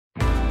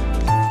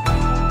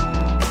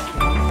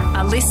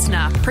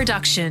listener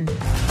production.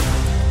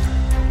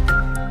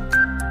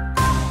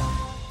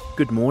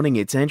 Good morning,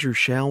 it's Andrew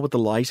Schau with the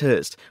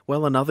latest.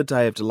 Well, another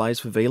day of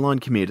delays for V-Line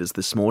commuters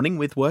this morning,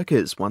 with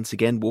workers once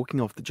again walking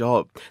off the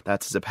job.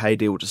 That's as a pay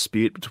deal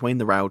dispute between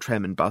the Rail,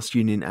 Tram and Bus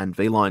Union and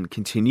V-Line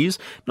continues.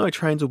 No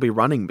trains will be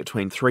running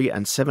between 3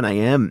 and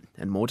 7am,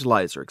 and more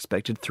delays are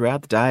expected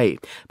throughout the day.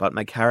 But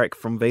McCarrick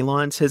from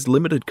V-Line says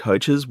limited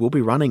coaches will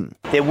be running.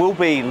 There will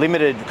be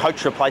limited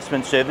coach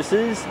replacement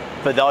services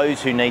for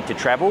those who need to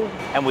travel,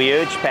 and we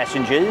urge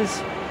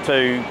passengers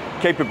to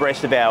keep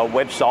abreast of our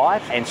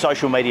website and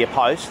social media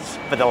posts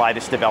for the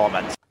latest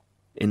developments.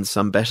 In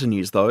some better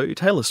news though,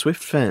 Taylor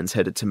Swift fans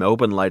headed to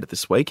Melbourne later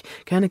this week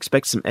can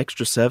expect some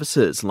extra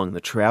services along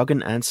the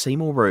Traralgon and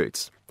Seymour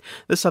routes.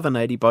 The Southern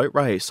 80 boat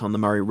race on the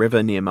Murray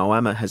River near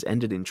Moama has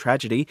ended in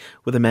tragedy,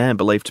 with a man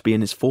believed to be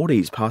in his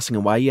 40s passing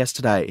away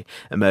yesterday.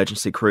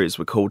 Emergency crews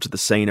were called to the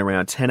scene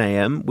around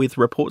 10am, with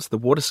reports the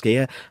water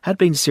skier had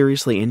been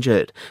seriously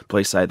injured.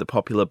 Police say the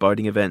popular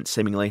boating event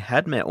seemingly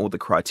had met all the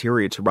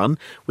criteria to run,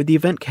 with the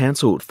event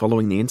cancelled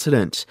following the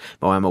incident.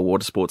 Moama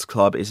Water Sports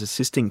Club is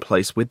assisting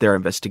police with their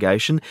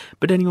investigation,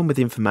 but anyone with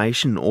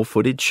information or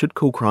footage should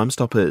call Crime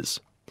Stoppers.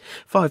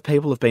 5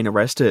 people have been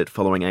arrested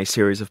following a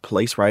series of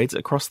police raids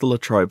across the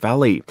Latrobe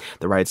Valley.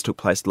 The raids took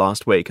place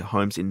last week at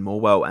homes in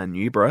Morwell and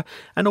Newborough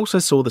and also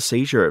saw the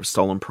seizure of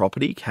stolen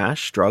property,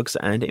 cash, drugs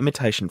and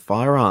imitation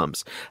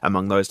firearms.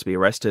 Among those to be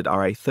arrested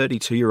are a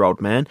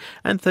 32-year-old man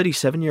and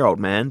 37-year-old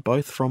man,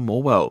 both from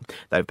Morwell.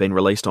 They've been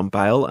released on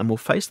bail and will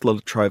face the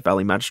Latrobe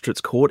Valley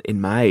Magistrates Court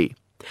in May.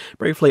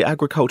 Briefly,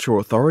 agricultural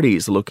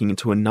authorities are looking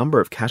into a number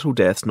of cattle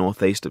deaths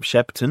northeast of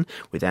Shepparton,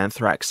 with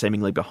anthrax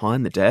seemingly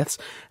behind the deaths,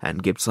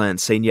 and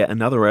Gippsland's seen yet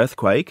another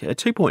earthquake. A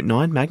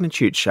 2.9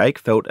 magnitude shake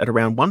felt at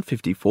around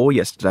 1:54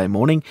 yesterday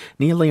morning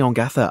near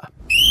Leongatha.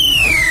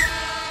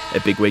 A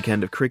big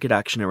weekend of cricket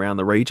action around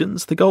the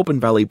regions. The Goulburn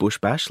Valley Bush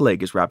Bash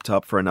League is wrapped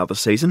up for another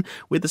season,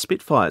 with the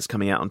Spitfires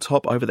coming out on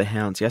top over the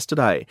Hounds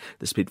yesterday.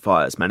 The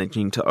Spitfires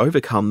managing to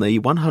overcome the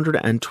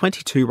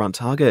 122-run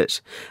target.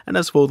 And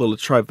as for the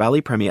Latrobe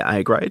Valley Premier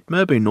A grade,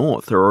 Merbau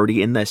North are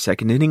already in their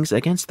second innings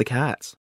against the Cats.